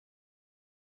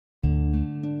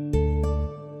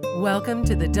Welcome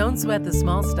to the Don't Sweat the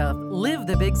Small Stuff, Live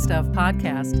the Big Stuff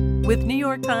podcast with New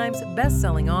York Times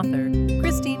bestselling author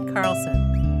Kristine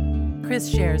Carlson. Chris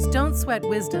shares don't sweat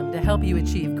wisdom to help you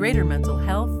achieve greater mental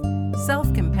health,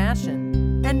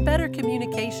 self-compassion, and better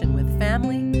communication with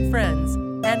family, friends,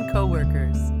 and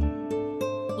coworkers.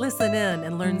 Listen in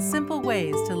and learn simple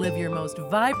ways to live your most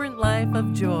vibrant life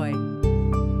of joy.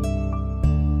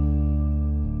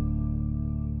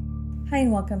 Hi,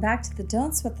 and welcome back to the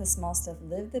Don't Sweat the Small Stuff,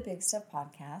 Live the Big Stuff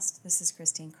podcast. This is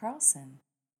Kristine Carlson.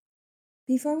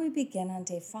 Before we begin on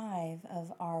day 5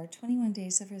 of our 21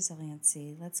 Days of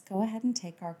Resiliency, let's go ahead and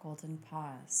take our golden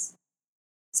pause.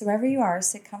 So wherever you are,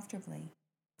 sit comfortably.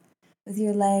 With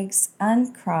your legs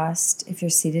uncrossed if you're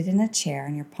seated in a chair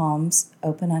and your palms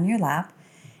open on your lap.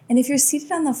 And if you're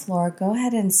seated on the floor, go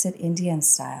ahead and sit Indian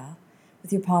style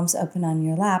with your palms open on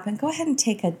your lap. And go ahead and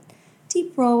take a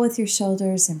deep roll with your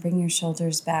shoulders and bring your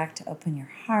shoulders back to open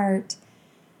your heart.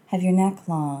 Have your neck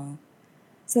long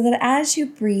so that as you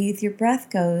breathe, your breath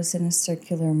goes in a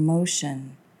circular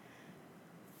motion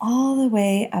all the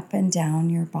way up and down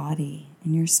your body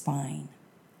and your spine.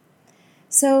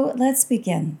 So let's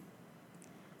begin.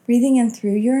 Breathing in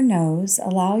through your nose,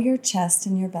 allow your chest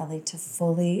and your belly to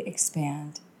fully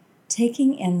expand,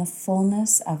 taking in the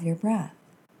fullness of your breath.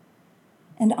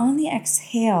 And on the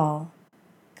exhale,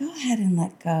 go ahead and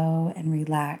let go and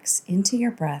relax into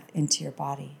your breath, into your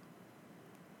body.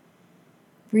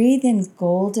 Breathe in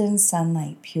golden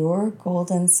sunlight, pure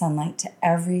golden sunlight to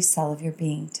every cell of your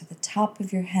being, to the top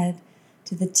of your head,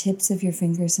 to the tips of your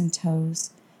fingers and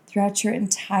toes, throughout your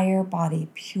entire body,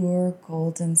 pure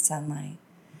golden sunlight.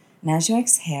 And as you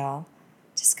exhale,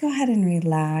 just go ahead and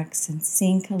relax and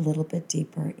sink a little bit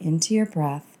deeper into your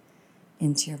breath,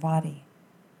 into your body.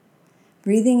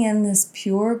 Breathing in this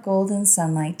pure golden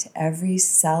sunlight to every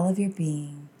cell of your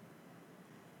being.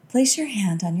 Place your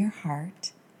hand on your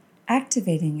heart,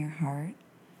 activating your heart,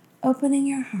 opening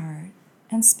your heart,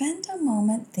 and spend a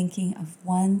moment thinking of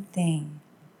one thing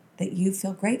that you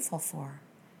feel grateful for.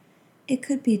 It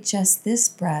could be just this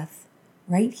breath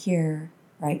right here,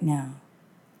 right now.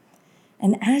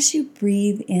 And as you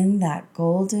breathe in that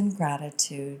golden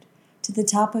gratitude, to the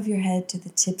top of your head, to the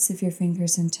tips of your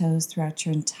fingers and toes throughout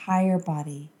your entire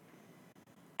body.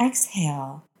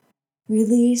 Exhale,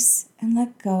 release and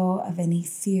let go of any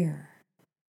fear.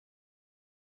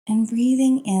 And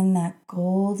breathing in that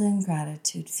golden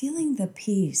gratitude, feeling the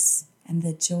peace and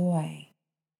the joy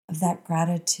of that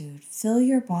gratitude. Fill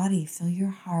your body, fill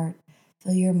your heart,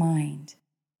 fill your mind.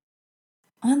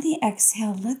 On the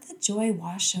exhale, let the joy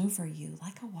wash over you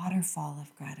like a waterfall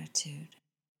of gratitude.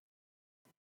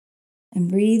 And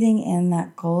breathing in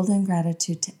that golden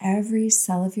gratitude to every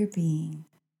cell of your being.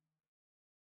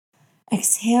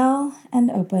 Exhale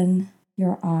and open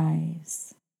your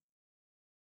eyes.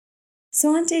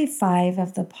 So on day 5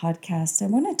 of the podcast, I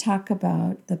want to talk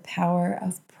about the power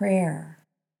of prayer.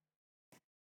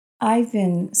 I've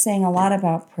been saying a lot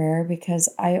about prayer because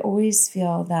I always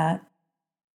feel that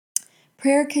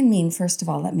prayer can mean, first of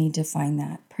all, let me define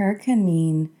that. Prayer can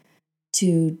mean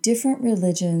to different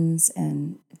religions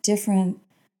and different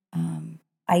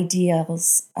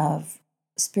ideals of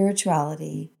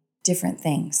spirituality, different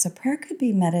things. So prayer could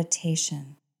be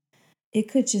meditation. It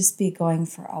could just be going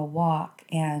for a walk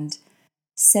and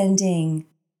sending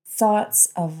thoughts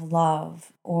of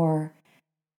love or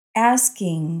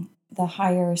asking the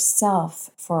higher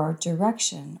self for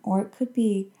direction, or it could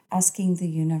be asking the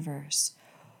universe.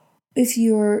 If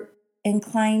you're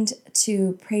inclined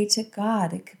to pray to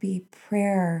God, it could be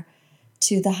prayer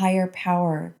to the higher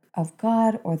power of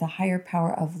God or the higher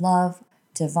power of love,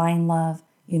 divine love,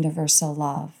 universal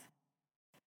love,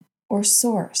 or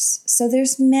source. So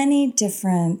there's many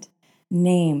different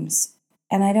names,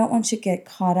 and I don't want you to get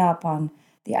caught up on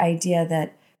the idea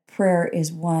that prayer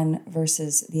is one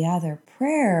versus the other.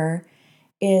 Prayer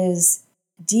is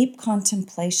deep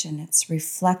contemplation. It's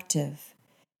reflective.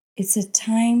 It's a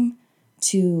time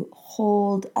to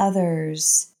hold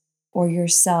others or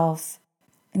yourself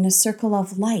in a circle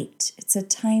of light. It's a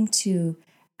time to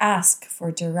ask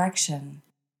for direction.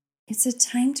 It's a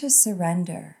time to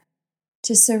surrender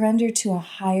to a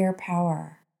higher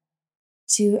power,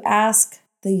 to ask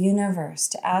the universe,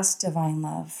 to ask divine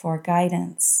love for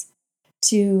guidance,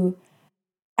 to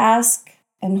ask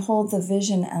and hold the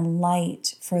vision and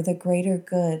light for the greater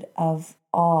good of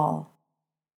all.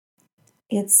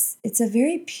 It's a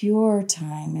very pure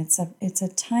time. It's a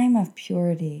time of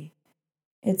purity.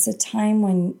 It's a time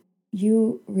when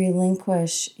you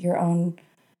relinquish your own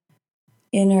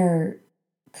inner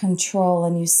control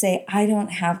and you say, I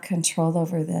don't have control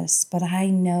over this, but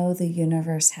I know the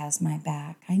universe has my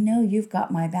back. I know you've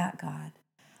got my back, God.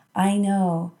 I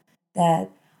know that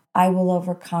I will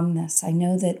overcome this. I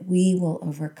know that we will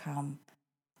overcome.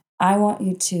 I want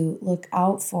you to look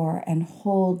out for and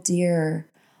hold dear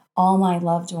all my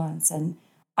loved ones. And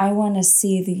I want to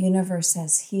see the universe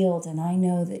as healed. And I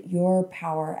know that your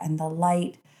power and the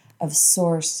light of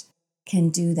Source can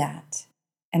do that.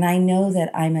 And I know that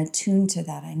I'm attuned to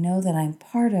that. I know that I'm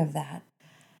part of that.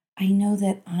 I know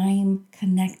that I'm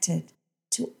connected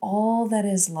to all that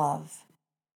is love,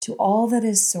 to all that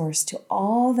is Source, to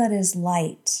all that is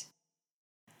light.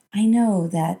 I know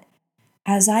that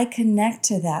as I connect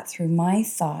to that through my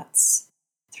thoughts,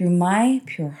 through my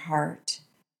pure heart,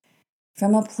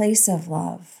 from a place of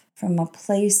love, from a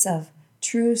place of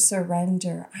true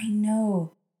surrender, I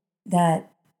know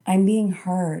that I'm being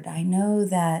heard. I know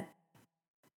that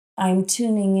I'm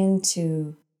tuning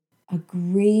into a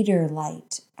greater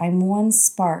light. I'm one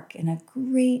spark in a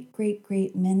great, great,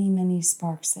 great many, many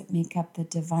sparks that make up the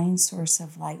divine source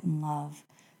of light and love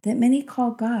that many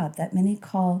call God, that many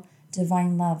call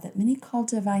divine love, that many call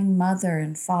divine mother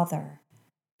and father,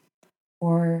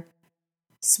 or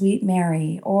sweet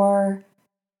Mary, or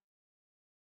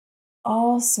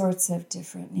all sorts of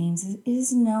different names. It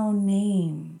is no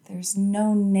name. There's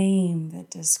no name that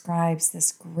describes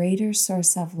this greater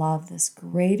source of love, this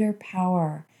greater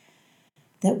power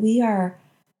that we are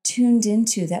tuned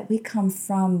into, that we come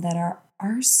from, that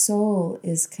our soul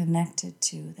is connected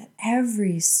to, that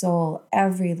every soul,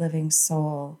 every living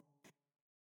soul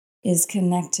is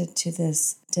connected to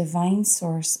this divine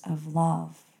source of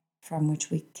love from which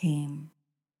we came,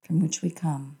 from which we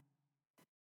come.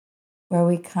 Where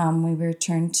we come, we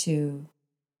return to.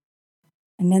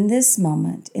 And in this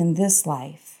moment, in this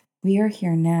life, we are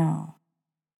here now.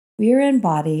 We are in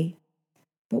body,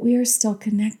 but we are still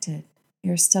connected. We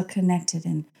are still connected.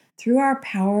 And through our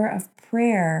power of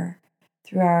prayer,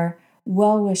 through our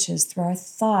well wishes, through our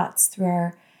thoughts, through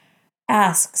our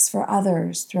asks for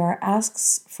others, through our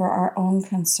asks for our own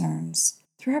concerns,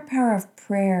 through our power of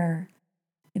prayer,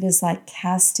 it is like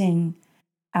casting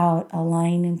out a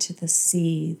line into the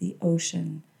sea, the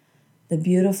ocean, the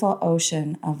beautiful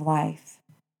ocean of life,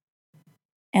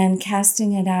 and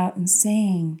casting it out and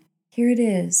saying, here it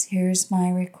is, here's my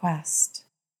request.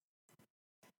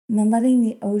 And then letting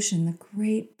the ocean, the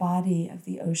great body of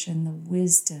the ocean, the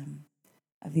wisdom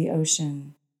of the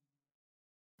ocean,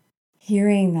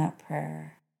 hearing that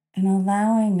prayer and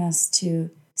allowing us to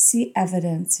see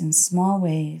evidence in small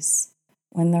ways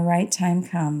when the right time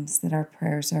comes that our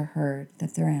prayers are heard,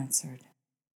 that they're answered.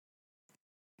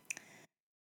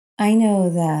 I know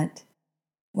that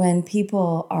when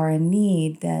people are in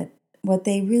need, that what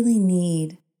they really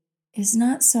need is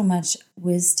not so much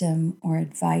wisdom or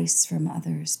advice from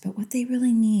others, but what they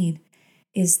really need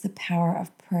is the power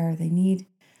of prayer. They need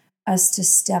us to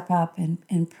step up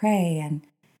and pray and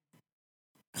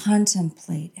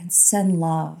contemplate and send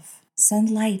love, send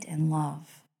light and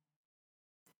love.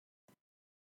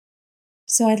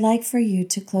 So I'd like for you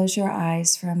to close your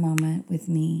eyes for a moment with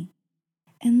me,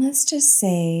 and let's just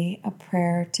say a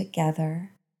prayer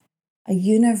together, a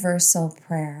universal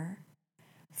prayer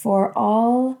for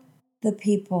all the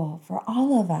people, for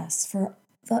all of us, for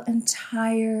the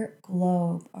entire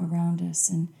globe around us.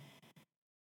 And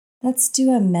let's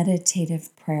do a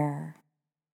meditative prayer.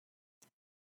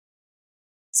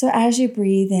 So as you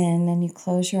breathe in and you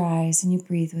close your eyes and you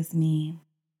breathe with me,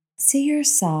 see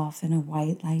yourself in a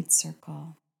white light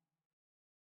circle.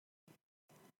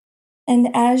 And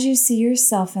as you see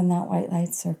yourself in that white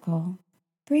light circle,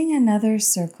 bring another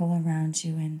circle around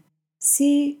you and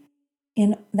see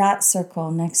in that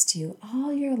circle next to you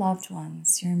all your loved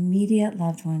ones, your immediate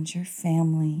loved ones, your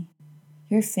family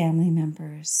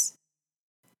members.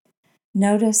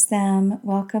 Notice them,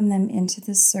 welcome them into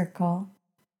the circle,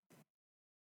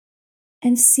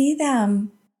 and see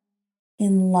them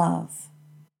in love.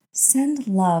 Send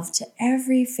love to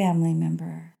every family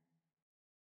member.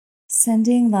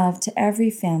 Sending love to every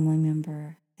family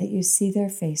member that you see their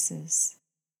faces.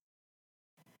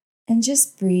 And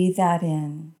just breathe that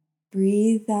in.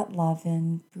 Breathe that love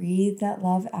in. Breathe that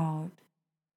love out.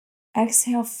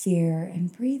 Exhale fear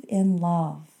and breathe in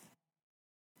love.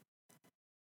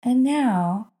 And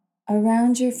now,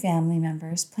 around your family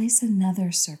members, place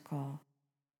another circle.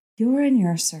 You're in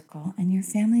your circle, and your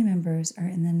family members are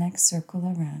in the next circle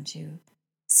around you.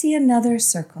 See another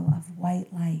circle of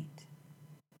white light.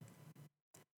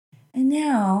 And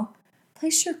now,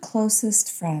 place your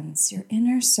closest friends, your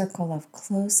inner circle of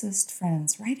closest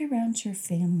friends, right around your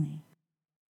family.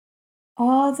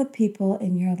 All the people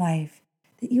in your life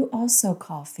that you also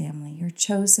call family, your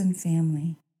chosen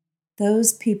family.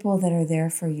 Those people that are there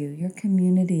for you, your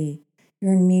community,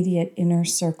 your immediate inner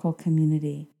circle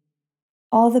community.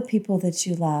 All the people that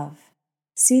you love.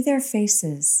 See their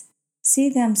faces. See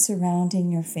them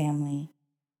surrounding your family.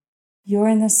 You're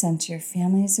in the center, your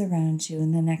family is around you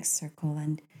in the next circle,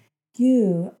 and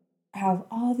you have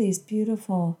all these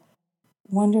beautiful,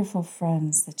 wonderful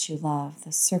friends that you love,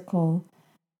 the circle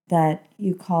that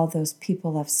you call those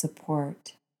people of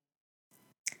support.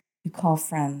 You call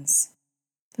friends.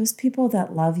 Those people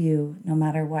that love you no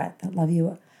matter what, that love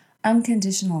you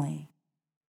unconditionally.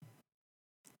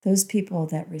 Those people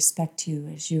that respect you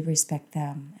as you respect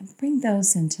them. And bring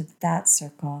those into that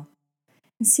circle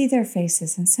and see their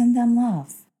faces and send them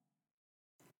love.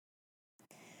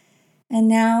 And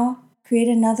now create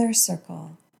another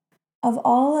circle of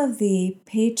all of the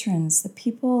patrons, the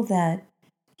people that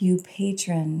you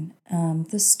patron,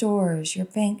 the stores, your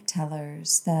bank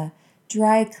tellers, the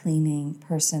dry cleaning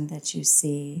person that you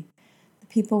see, the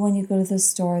people when you go to the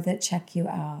store that check you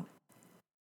out,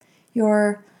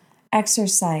 your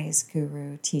exercise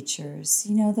guru teachers,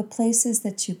 the places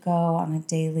that you go on a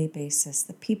daily basis,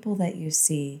 the people that you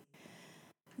see,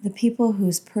 the people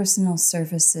whose personal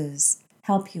services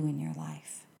help you in your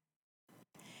life.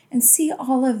 And see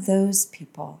all of those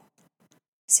people.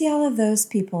 See all of those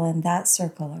people in that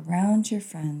circle around your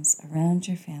friends, around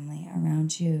your family,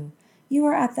 around you. You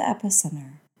are at the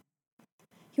epicenter.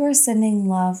 You are sending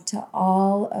love to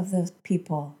all of the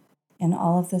people in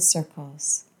all of the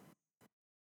circles.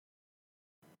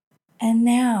 And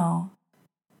now,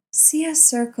 see a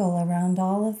circle around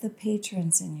all of the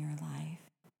patrons in your life.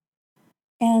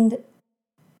 And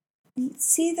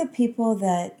see the people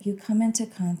that you come into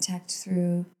contact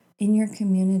through in your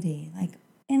community, like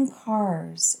in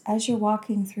cars, as you're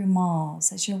walking through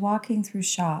malls, as you're walking through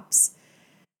shops.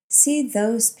 See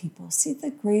those people. See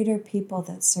the greater people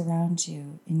that surround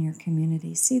you in your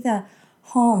community. See the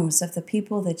homes of the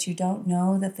people that you don't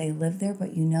know that they live there,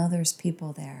 but you know there's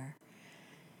people there.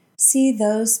 See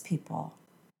those people.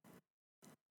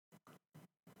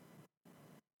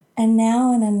 And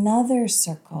now in another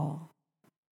circle,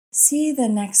 see the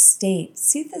next state.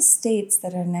 See the states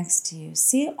that are next to you.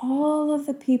 See all of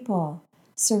the people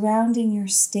surrounding your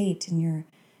state and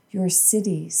your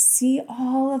cities. See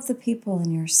all of the people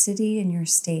in your city and your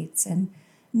states, and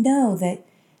know that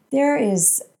there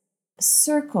is a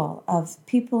circle of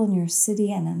people in your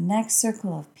city and a next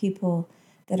circle of people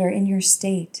that are in your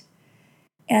state.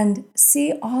 And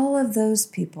see all of those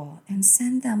people and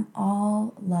send them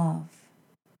all love.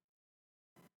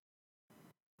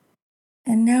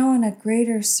 And now in a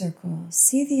greater circle,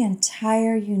 see the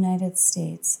entire United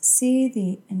States. See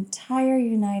the entire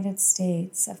United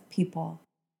States of people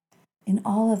in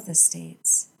all of the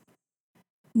states.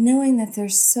 Knowing that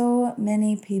there's so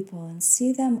many people, and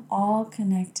see them all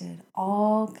connected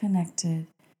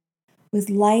with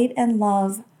light and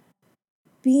love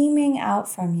beaming out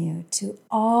from you to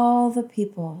all the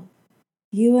people,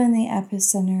 you in the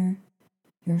epicenter,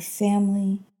 your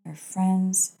family, your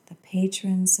friends, the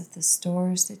patrons of the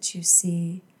stores that you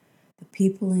see, the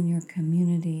people in your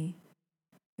community,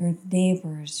 your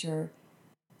neighbors, your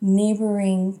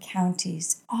neighboring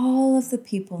counties, all of the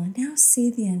people. And now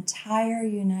see the entire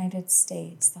United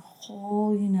States, the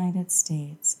whole United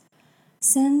States.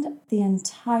 Send the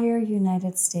entire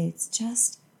United States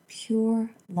just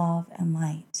pure love and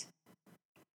light.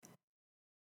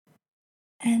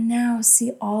 And now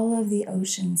see all of the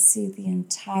oceans, see the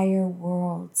entire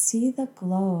world, see the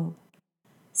globe,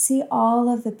 see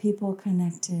all of the people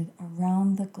connected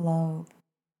around the globe,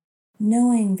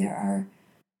 knowing there are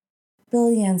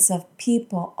billions of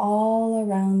people all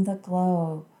around the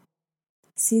globe.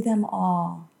 See them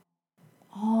all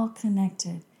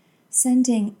connected,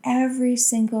 sending every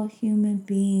single human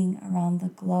being around the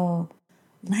globe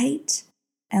light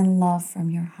and love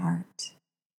from your heart.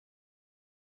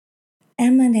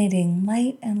 Emanating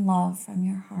light and love from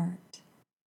your heart.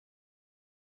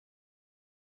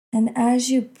 And as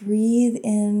you breathe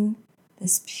in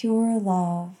this pure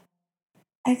love,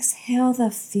 exhale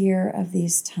the fear of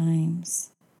these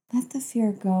times. Let the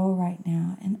fear go right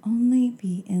now and only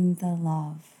be in the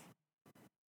love.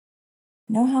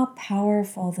 Know how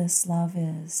powerful this love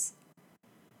is.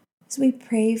 As we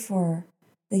pray for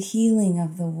the healing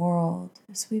of the world,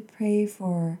 as we pray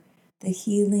for the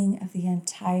healing of the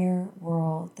entire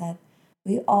world, that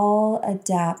we all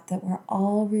adapt, that we're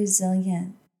all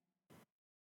resilient,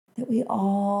 that we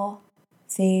all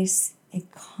face a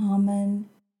common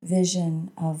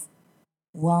vision of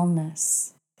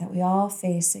wellness, that we all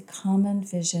face a common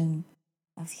vision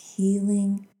of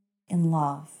healing in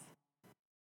love.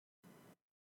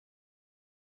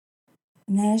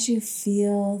 And as you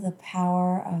feel the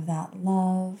power of that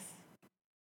love,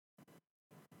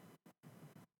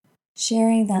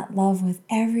 sharing that love with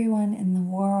everyone in the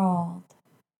world,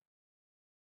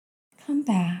 come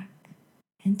back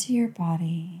into your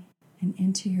body and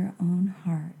into your own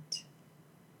heart.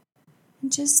 And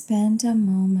just spend a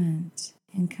moment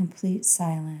in complete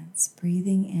silence,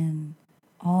 breathing in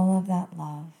all of that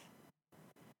love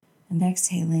and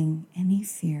exhaling any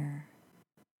fear,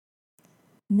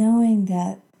 knowing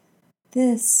that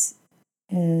this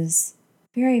is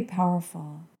very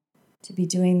powerful to be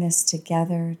doing this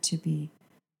together, to be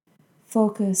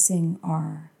focusing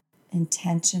our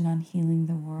intention on healing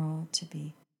the world, to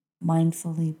be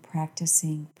mindfully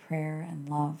practicing prayer and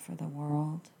love for the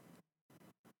world.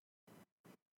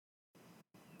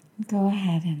 Go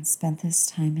ahead and spend this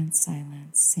time in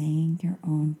silence, saying your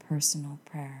own personal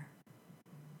prayer.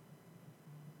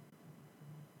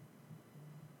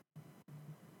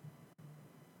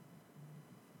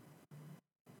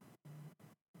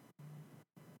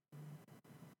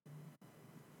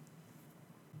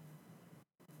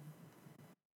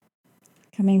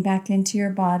 Coming back into your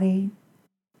body,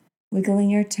 wiggling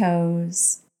your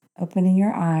toes, opening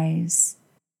your eyes.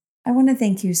 I want to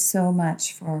thank you so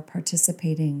much for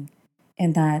participating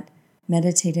in that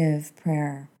meditative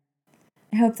prayer.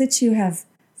 I hope that you have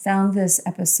found this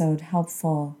episode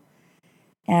helpful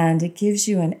and it gives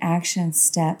you an action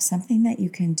step, something that you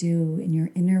can do in your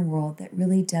inner world that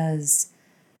really does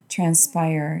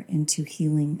transpire into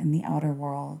healing in the outer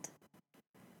world.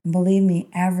 And believe me,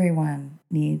 everyone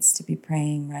needs to be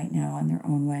praying right now in their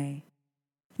own way.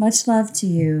 Much love to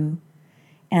you,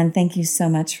 and thank you so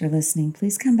much for listening.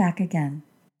 Please come back again.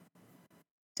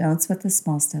 Don't sweat the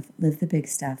small stuff, live the big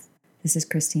stuff. This is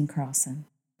Christine Carlson.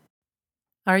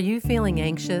 Are you feeling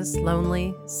anxious,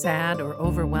 lonely, sad, or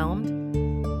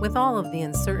overwhelmed? With all of the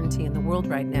uncertainty in the world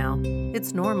right now,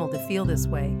 it's normal to feel this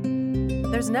way.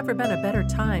 There's never been a better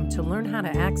time to learn how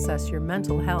to access your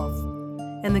mental health.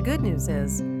 And the good news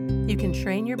is, you can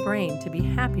train your brain to be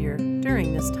happier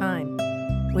during this time.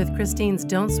 With Christine's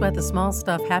Don't Sweat the Small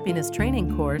Stuff Happiness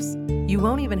Training course, you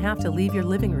won't even have to leave your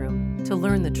living room to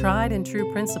learn the tried and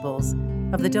true principles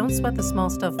of the Don't Sweat the Small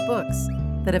Stuff books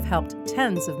that have helped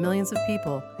tens of millions of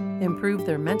people improve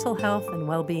their mental health and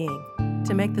well-being.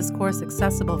 To make this course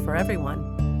accessible for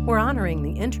everyone, we're honoring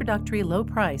the introductory low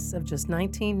price of just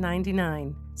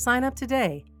 $19.99. Sign up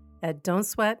today at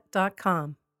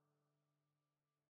don'tsweat.com.